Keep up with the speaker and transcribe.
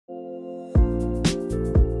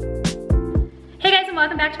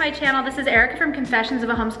welcome back to my channel. This is Erica from Confessions of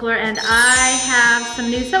a Homeschooler, and I have some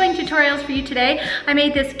new sewing tutorials for you today. I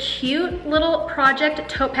made this cute little project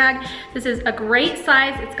tote bag. This is a great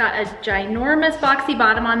size. It's got a ginormous boxy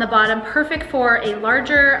bottom on the bottom, perfect for a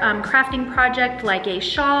larger crafting project like a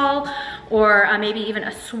shawl or maybe even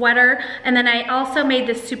a sweater. And then I also made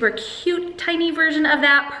this super cute tiny version of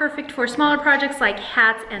that, perfect for smaller projects like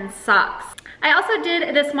hats and socks. I also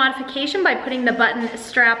did this modification by putting the button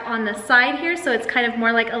strap on the side here, so it's kind of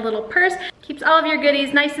more like a little purse. Keeps all of your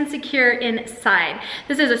goodies nice and secure inside.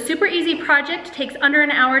 This is a super easy project, takes under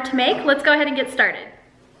an hour to make. Let's go ahead and get started.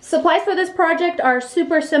 Supplies for this project are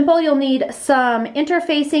super simple. You'll need some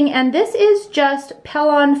interfacing, and this is just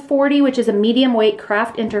Pellon 40, which is a medium weight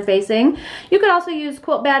craft interfacing. You could also use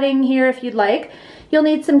quilt batting here if you'd like. You'll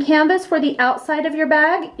need some canvas for the outside of your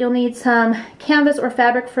bag. You'll need some canvas or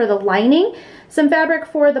fabric for the lining, some fabric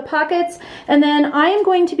for the pockets, and then I am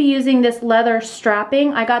going to be using this leather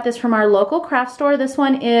strapping. I got this from our local craft store. This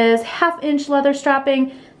one is 1/2 inch leather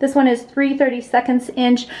strapping. This one is 3/32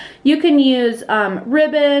 inch. You can use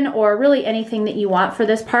ribbon or really anything that you want for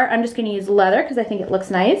this part. I'm just going to use leather because I think it looks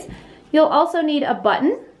nice. You'll also need a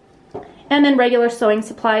button and then regular sewing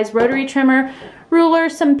supplies, rotary trimmer, ruler,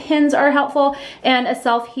 some pins are helpful, and a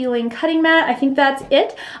self-healing cutting mat. I think that's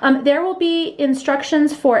it. There will be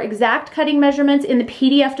instructions for exact cutting measurements in the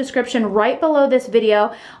PDF description right below this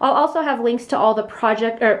video. I'll also have links to all the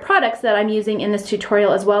products that I'm using in this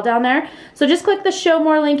tutorial as well down there. So just click the show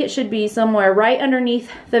more link. It should be somewhere right underneath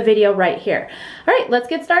the video right here. All right, let's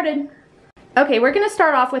get started. Okay, we're going to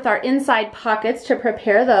start off with our inside pockets to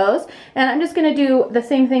prepare those, and I'm just going to do the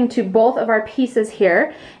same thing to both of our pieces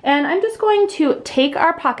here. And I'm just going to take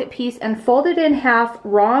our pocket piece and fold it in half,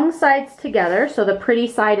 wrong sides together, so the pretty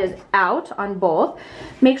side is out on both.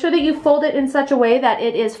 Make sure that you fold it in such a way that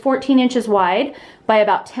it is 14 inches wide by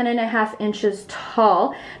about 10.5 inches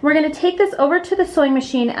tall. We're going to take this over to the sewing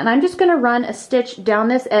machine, and I'm just going to run a stitch down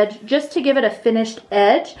this edge just to give it a finished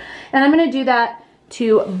edge, and I'm going to do that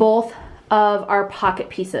to both of our pocket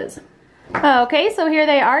pieces. Okay, so here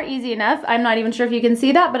they are, easy enough. I'm not even sure if you can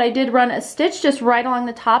see that, but I did run a stitch just right along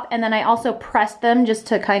the top, and then I also pressed them just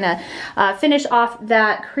to kind of finish off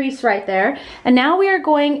that crease right there. And now we are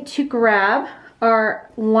going to grab our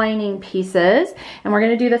lining pieces, and we're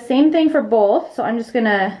going to do the same thing for both. So I'm just going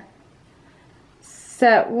to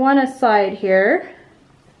set one aside here.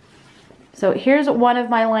 So here's one of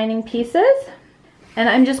my lining pieces, and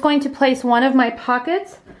I'm just going to place one of my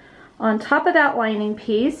pockets on top of that lining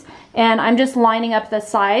piece, and I'm just lining up the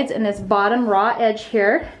sides in this bottom raw edge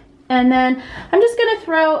here. And then I'm just going to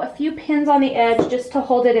throw a few pins on the edge just to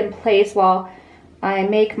hold it in place while I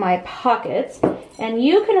make my pockets. And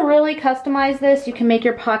you can really customize this. You can make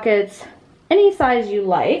your pockets any size you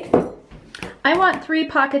like. I want 3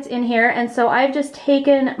 pockets in here, and so I've just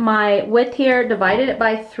taken my width here, divided it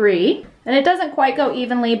by 3, and it doesn't quite go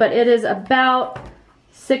evenly, but it is about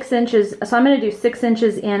 6 inches, so I'm going to do 6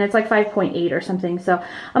 inches in. It's like 5.8 or something, so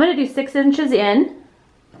I'm going to do 6 inches in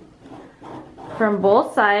from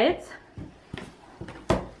both sides.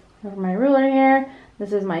 Over my ruler here,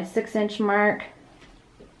 this is my 6-inch mark.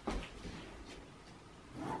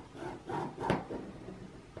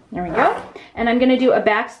 There we go. And I'm going to do a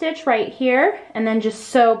back stitch right here, and then just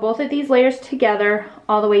sew both of these layers together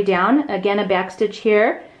all the way down. Again, a back stitch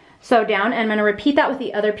here, sew down, and I'm going to repeat that with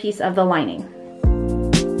the other piece of the lining.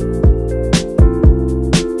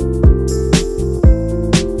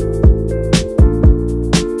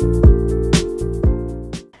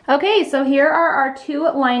 Okay, so here are our 2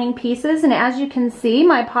 lining pieces, and as you can see,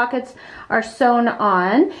 my pockets are sewn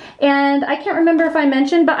on. And I can't remember if I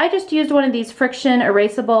mentioned, but I just used one of these friction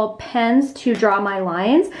erasable pens to draw my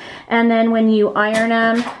lines. And then when you iron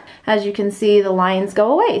them, as you can see, the lines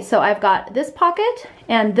go away. So I've got this pocket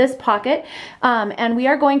and this pocket, and we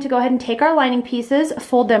are going to go ahead and take our lining pieces,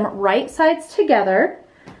 fold them right sides together.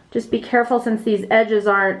 Just be careful, since these edges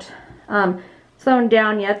aren't sewn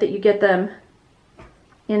down yet, that you get them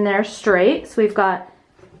in there straight. So we've got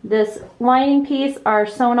this lining piece, our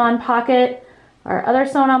sewn on pocket, our other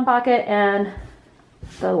sewn on pocket, and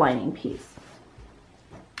the lining piece.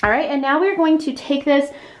 All right, and now we're going to take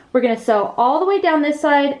this, we're going to sew all the way down this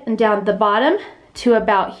side and down the bottom to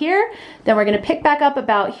about here. Then we're going to pick back up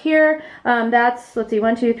about here. That's, let's see,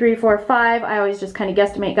 1, 2, 3, 4, 5. I always just kind of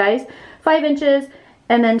guesstimate, guys. 5 inches,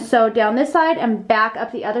 and then sew down this side and back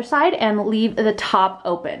up the other side and leave the top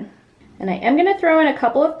open. And I am going to throw in a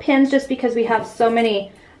couple of pins just because we have so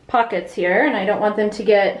many pockets here, and I don't want them to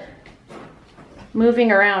get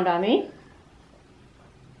moving around on me.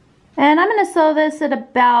 And I'm going to sew this at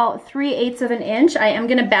about 3/8 of an inch. I am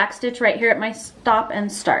going to backstitch right here at my stop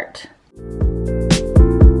and start.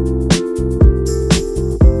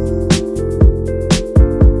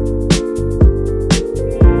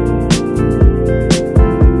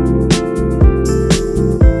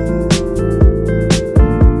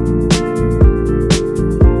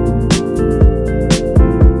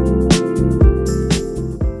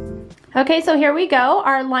 Okay, so here we go.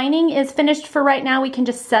 Our lining is finished for right now. We can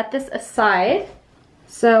just set this aside.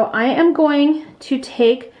 So I am going to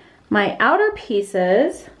take my outer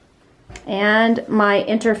pieces and my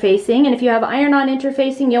interfacing, and if you have iron-on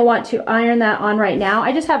interfacing, you'll want to iron that on right now.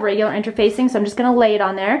 I just have regular interfacing, so I'm just going to lay it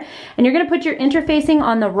on there. And you're going to put your interfacing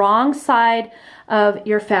on the wrong side of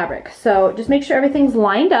your fabric. So just make sure everything's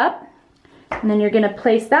lined up, and then you're going to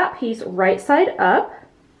place that piece right side up.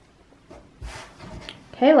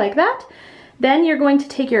 Okay, like that. Then you're going to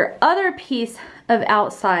take your other piece of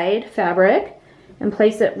outside fabric and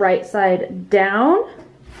place it right side down.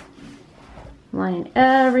 Line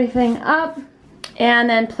everything up, and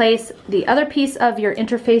then place the other piece of your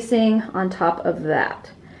interfacing on top of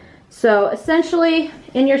that. So essentially,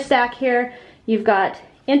 in your stack here, you've got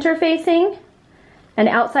interfacing, an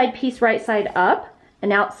outside piece right side up,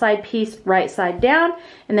 an outside piece right side down,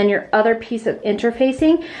 and then your other piece of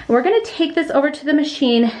interfacing. And we're going to take this over to the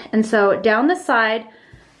machine, and so down the side,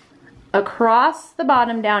 across the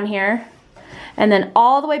bottom down here, and then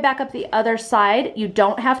all the way back up the other side. You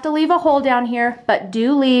don't have to leave a hole down here, but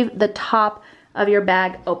do leave the top of your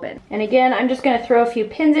bag open. And again, I'm just going to throw a few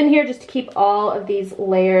pins in here just to keep all of these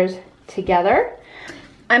layers together.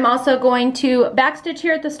 I'm also going to backstitch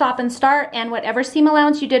here at the stop and start, and whatever seam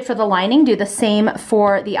allowance you did for the lining, do the same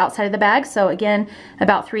for the outside of the bag. So again,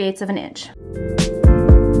 about 3/8 of an inch.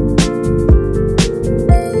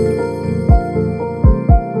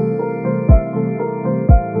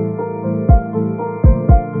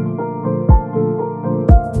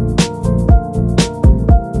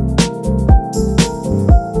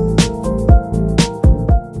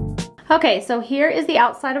 Okay, so here is the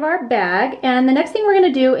outside of our bag, and the next thing we're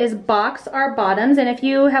going to do is box our bottoms. And if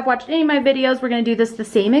you have watched any of my videos, we're going to do this the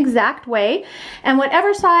same exact way. And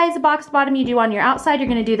whatever size boxed bottom you do on your outside, you're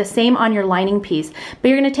going to do the same on your lining piece. But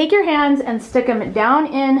you're going to take your hands and stick them down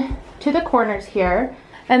in to the corners here.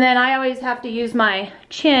 And then I always have to use my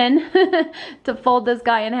chin to fold this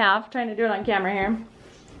guy in half. I'm trying to do it on camera here.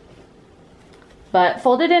 But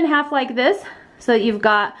fold it in half like this so that you've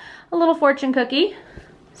got a little fortune cookie.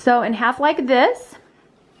 So in half like this,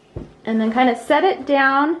 and then kind of set it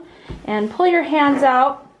down and pull your hands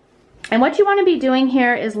out. And what you want to be doing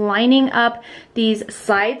here is lining up these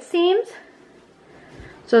side seams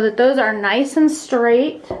so that those are nice and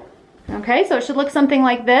straight. Okay, so it should look something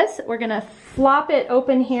like this. We're going to flop it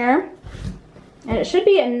open here, and it should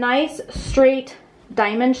be a nice straight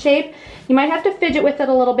diamond shape. You might have to fidget with it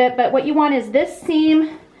a little bit, but what you want is this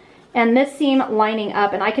seam and this seam lining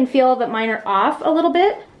up, and I can feel that mine are off a little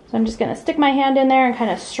bit. So I'm just going to stick my hand in there and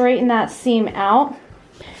kind of straighten that seam out.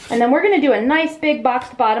 And then we're going to do a nice big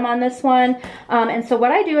boxed bottom on this one. And so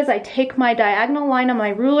what I do is I take my diagonal line on my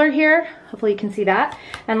ruler here, hopefully you can see that,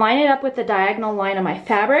 and line it up with the diagonal line on my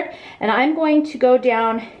fabric. And I'm going to go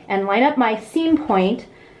down and line up my seam point.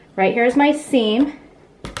 Right here is my seam.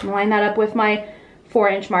 And line that up with my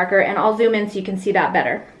 4-inch marker, and I'll zoom in so you can see that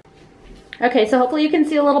better. Okay, so hopefully you can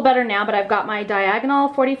see a little better now, but I've got my diagonal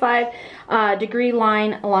 45-degree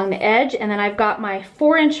line along the edge, and then I've got my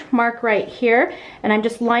 4-inch mark right here, and I'm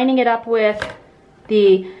just lining it up with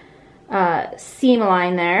the seam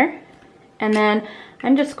line there. And then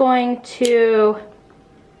I'm just going to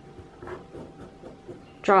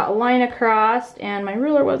draw a line across, and my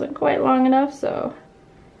ruler wasn't quite long enough, so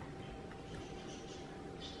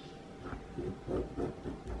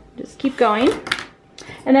just keep going.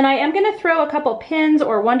 And then I am going to throw a couple pins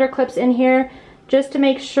or wonder clips in here just to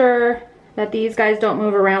make sure that these guys don't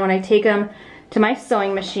move around when I take them to my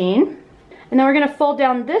sewing machine. And then we're going to fold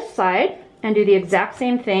down this side and do the exact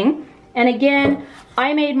same thing. And again,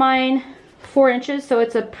 I made mine 4 inches, so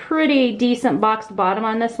it's a pretty decent boxed bottom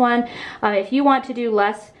on this one. If you want to do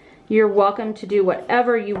less, you're welcome to do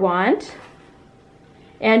whatever you want.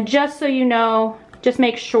 And just so you know, just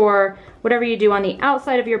make sure whatever you do on the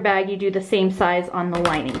outside of your bag, you do the same size on the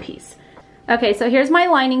lining piece. Okay, so here's my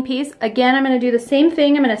lining piece. Again, I'm going to do the same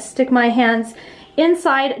thing. I'm going to stick my hands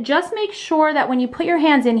inside. Just make sure that when you put your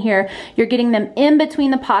hands in here, you're getting them in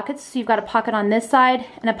between the pockets. So you've got a pocket on this side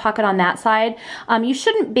and a pocket on that side. You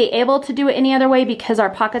shouldn't be able to do it any other way because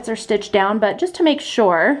our pockets are stitched down, but just to make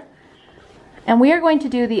sure. And we are going to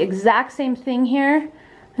do the exact same thing here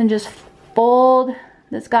and just fold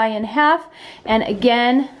this guy in half. And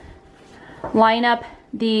again, line up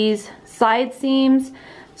these side seams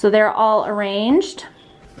so they're all arranged.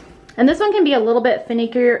 And this one can be a little bit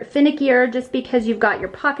finickier just because you've got your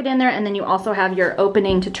pocket in there and then you also have your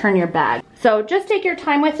opening to turn your bag. So just take your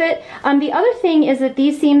time with it. The other thing is that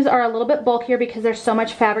these seams are a little bit bulkier because there's so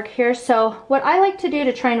much fabric here. So what I like to do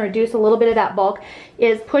to try and reduce a little bit of that bulk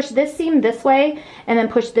is push this seam this way and then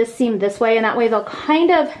push this seam this way, and that way they'll kind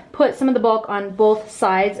of put some of the bulk on both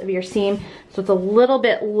sides of your seam, so it's a little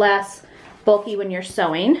bit less bulky when you're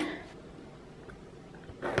sewing.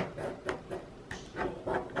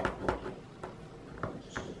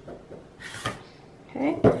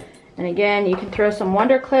 Okay, and again, you can throw some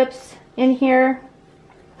Wonder Clips in here,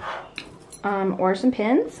 or some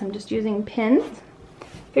pins. I'm just using pins.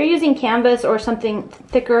 If you're using canvas or something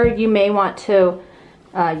thicker, you may want to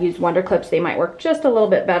use Wonder Clips. They might work just a little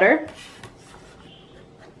bit better.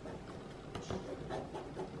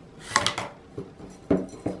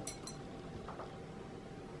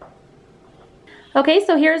 Okay,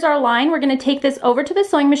 so here's our line. We're going to take this over to the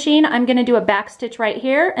sewing machine. I'm going to do a back stitch right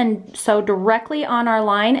here and sew directly on our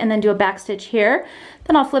line, and then do a back stitch here.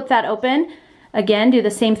 Then I'll flip that open. Again, do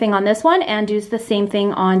the same thing on this one and do the same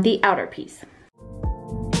thing on the outer piece.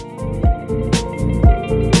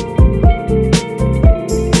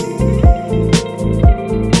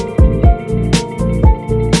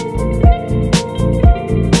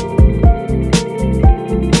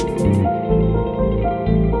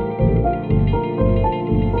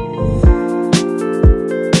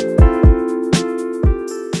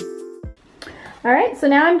 All right, so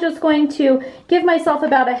now I'm just going to give myself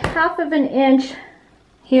about a 1/2 inch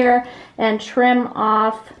here and trim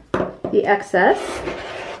off the excess.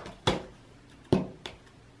 And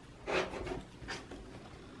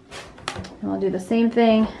I'll do the same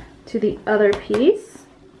thing to the other piece.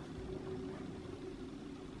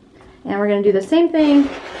 And we're going to do the same thing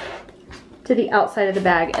to the outside of the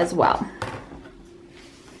bag as well.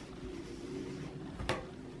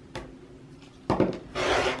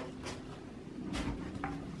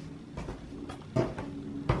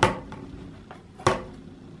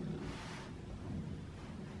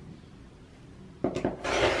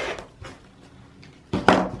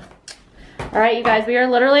 All right, you guys, we are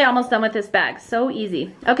literally almost done with this bag. So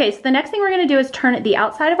easy. Okay, so the next thing we're gonna do is turn the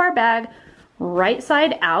outside of our bag right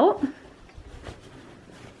side out.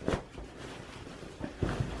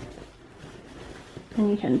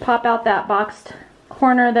 And you can pop out that boxed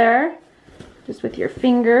corner there just with your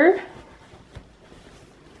finger.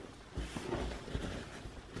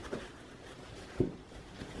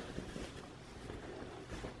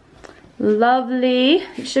 Lovely.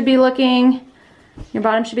 It should be looking, your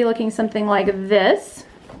bottom should be looking something like this.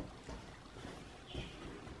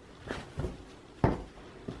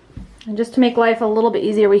 And just to make life a little bit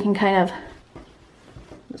easier, we can kind of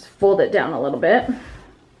just fold it down a little bit.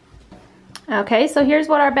 Okay, so here's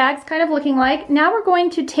what our bag's kind of looking like. Now we're going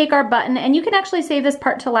to take our button, and you can actually save this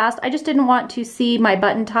part to last. I just didn't want to see my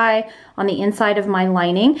button tie on the inside of my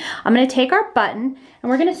lining. I'm gonna take our button and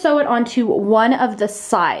we're gonna sew it onto one of the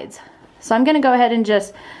sides. So I'm gonna go ahead and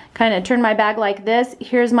just kind of turn my bag like this.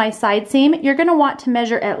 Here's my side seam. You're gonna want to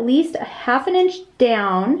measure at least a 1/2 inch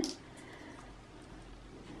down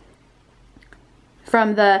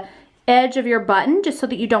from the edge of your button, just so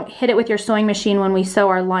that you don't hit it with your sewing machine when we sew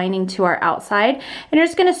our lining to our outside. And you're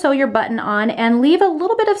just gonna sew your button on and leave a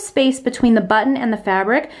little bit of space between the button and the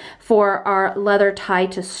fabric for our leather tie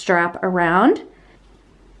to strap around.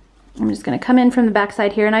 I'm just gonna come in from the back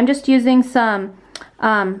side here, and I'm just using some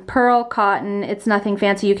pearl cotton. It's nothing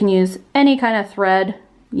fancy. You can use any kind of thread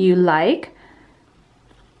you like.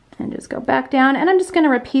 And just go back down, and I'm just gonna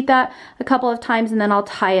repeat that a couple of times, and then I'll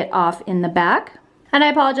tie it off in the back. And I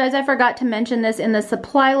apologize, I forgot to mention this in the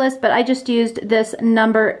supply list, but I just used this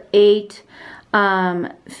number 8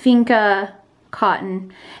 Finca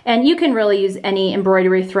cotton. And you can really use any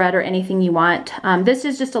embroidery thread or anything you want. This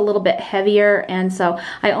is just a little bit heavier, and so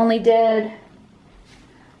I only did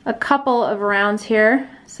a couple of rounds here.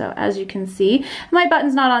 So as you can see, my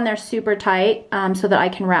button's not on there super tight, so that I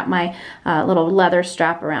can wrap my little leather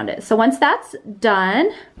strap around it. So once that's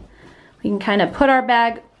done, we can kind of put our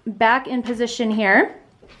bag back in position here.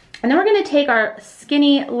 And then we're gonna take our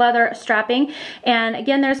skinny leather strapping, and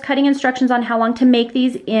again, there's cutting instructions on how long to make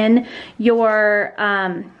these in your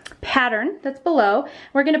pattern that's below.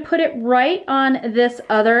 We're gonna put it right on this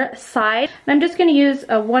other side. And I'm just gonna use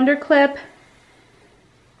a Wonder Clip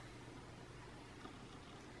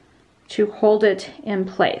to hold it in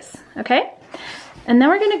place, okay? And then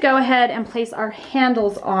we're gonna go ahead and place our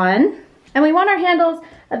handles on. And we want our handles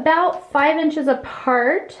about 5 inches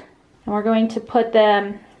apart, and we're going to put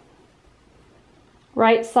them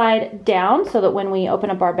right side down so that when we open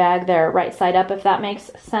up our bag, they're right side up, if that makes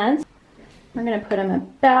sense. We're gonna put them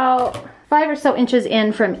about 5 or so inches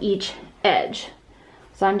in from each edge.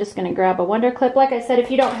 So I'm just gonna grab a Wonder Clip. Like I said,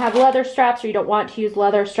 if you don't have leather straps or you don't want to use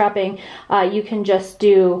leather strapping, you can just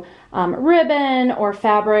do ribbon or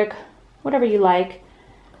fabric, whatever you like.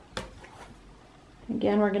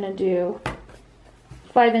 Again, we're gonna do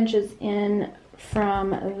 5 inches in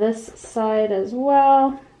from this side as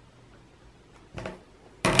well.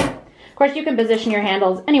 Of course, you can position your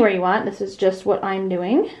handles anywhere you want. This is just what I'm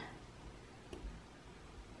doing.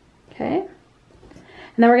 Okay.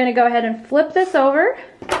 And then we're going to go ahead and flip this over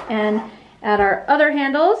and add our other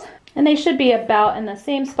handles. And they should be about in the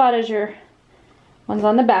same spot as your ones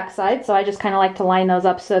on the back side. So I just kind of like to line those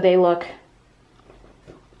up so they look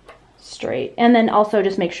straight. And then also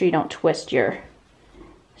just make sure you don't twist your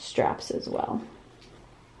straps as well.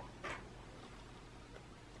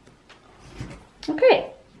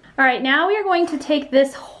 Okay. All right, now we are going to take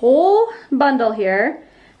this whole bundle here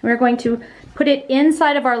and we're going to put it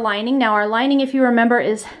inside of our lining. Now our lining, if you remember,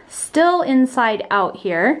 is still inside out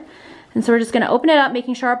here. And so we're just gonna open it up,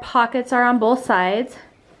 making sure our pockets are on both sides.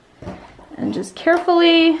 And just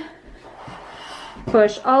carefully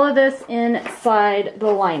push all of this inside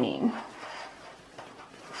the lining.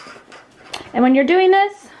 And when you're doing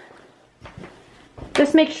this,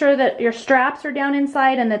 just make sure that your straps are down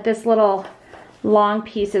inside and that this little long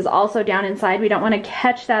piece is also down inside. We don't want to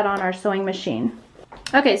catch that on our sewing machine.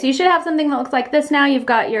 Okay, so you should have something that looks like this now. You've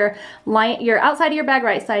got your outside of your bag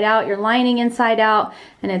right side out, your lining inside out,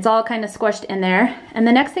 and it's all kind of squished in there. And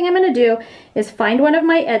the next thing I'm going to do is find one of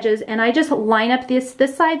my edges and I just line up this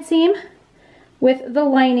side seam with the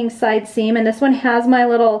lining side seam, and this one has my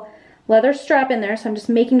little leather strap in there, so I'm just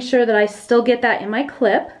making sure that I still get that in my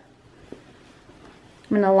clip.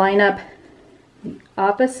 I'm going to line up the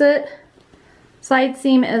opposite side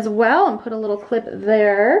seam as well and put a little clip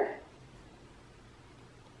there.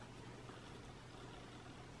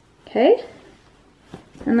 Okay,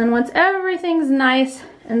 and then once everything's nice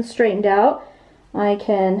and straightened out, I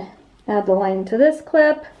can add the lining to this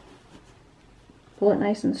clip, pull it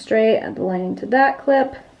nice and straight, add the lining to that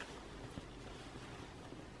clip.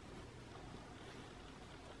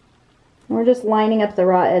 And we're just lining up the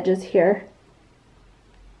raw edges here.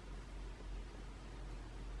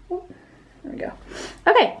 There we go.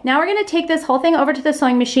 Okay, now we're going to take this whole thing over to the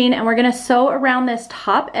sewing machine and we're going to sew around this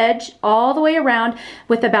top edge all the way around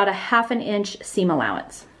with about a 1/2 inch seam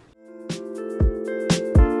allowance.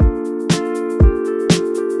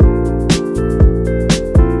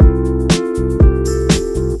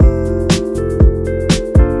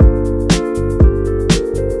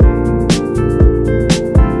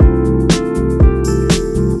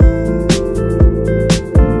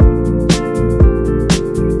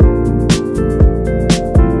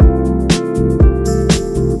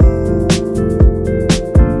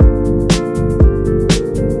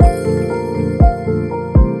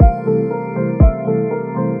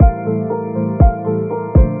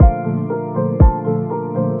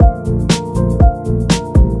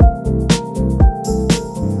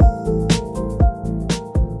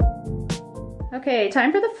 Okay,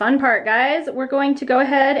 time for the fun part, guys. We're going to go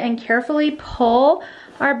ahead and carefully pull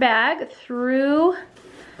our bag through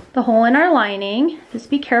the hole in our lining. Just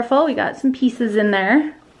be careful, we got some pieces in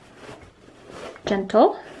there.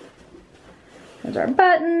 Gentle. There's our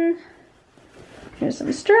button. Here's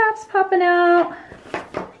some straps popping out.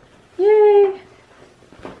 Yay!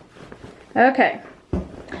 Okay,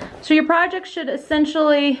 so your project should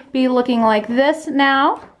essentially be looking like this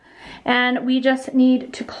now. And we just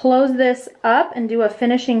need to close this up and do a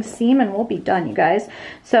finishing seam and we'll be done, you guys.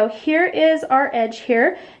 So here is our edge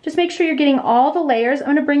here. Just make sure you're getting all the layers. I'm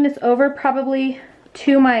gonna bring this over probably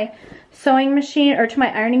to my sewing machine, or to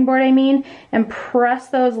my ironing board I mean, and press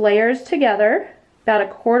those layers together about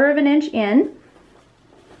 1/4 inch in.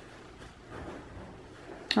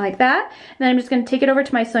 Like that. And then I'm just gonna take it over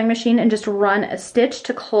to my sewing machine and just run a stitch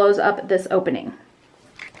to close up this opening.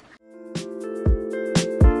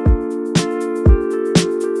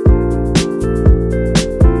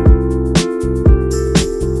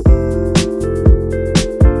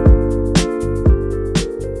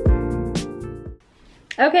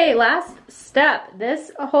 Okay, last step.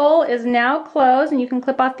 This hole is now closed and you can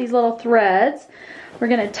clip off these little threads. We're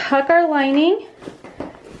going to tuck our lining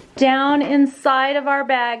down inside of our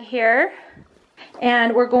bag here.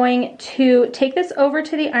 And we're going to take this over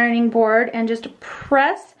to the ironing board and just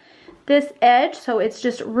press this edge so it's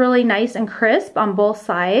just really nice and crisp on both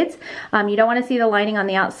sides. You don't want to see the lining on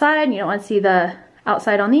the outside and you don't want to see the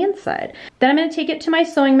outside on the inside. Then I'm going to take it to my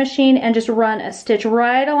sewing machine and just run a stitch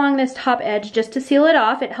right along this top edge just to seal it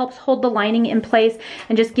off. It helps hold the lining in place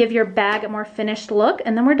and just give your bag a more finished look,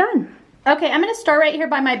 and then we're done. Okay, I'm gonna start right here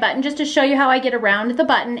by my button just to show you how I get around the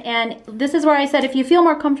button. And this is where I said if you feel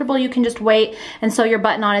more comfortable, you can just wait and sew your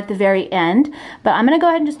button on at the very end. But I'm gonna go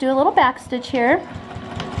ahead and just do a little back stitch here.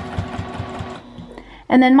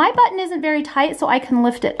 And then my button isn't very tight, so I can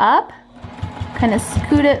lift it up, kind of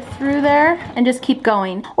scoot it through there, and just keep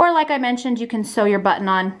going. Or like I mentioned, you can sew your button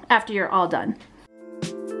on after you're all done.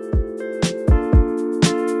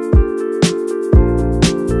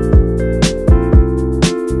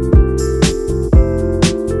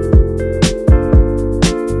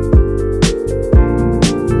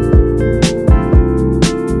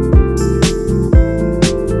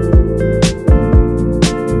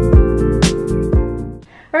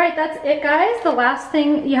 That's it, guys. The last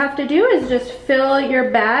thing you have to do is just fill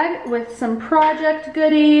your bag with some project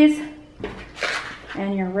goodies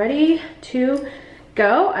and you're ready to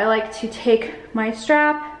go. I like to take my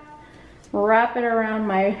strap, wrap it around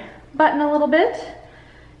my button a little bit,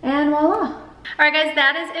 and voila. All right, guys,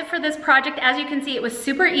 that is it for this project. As you can see, it was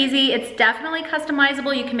super easy. It's definitely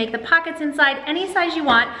customizable. You can make the pockets inside any size you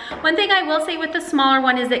want. One thing I will say with the smaller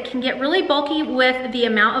one is it can get really bulky with the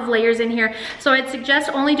amount of layers in here. So I'd suggest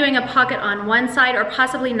only doing a pocket on one side or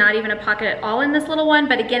possibly not even a pocket at all in this little one.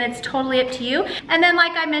 But again, it's totally up to you. And then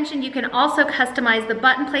like I mentioned, you can also customize the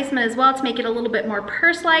button placement as well to make it a little bit more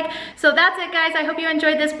purse-like. So that's it, guys. I hope you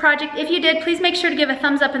enjoyed this project. If you did, please make sure to give a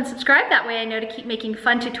thumbs up and subscribe. That way I know to keep making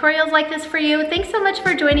fun tutorials like this for you. Thanks so much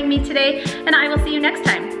for joining me today, and I will see you next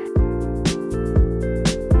time.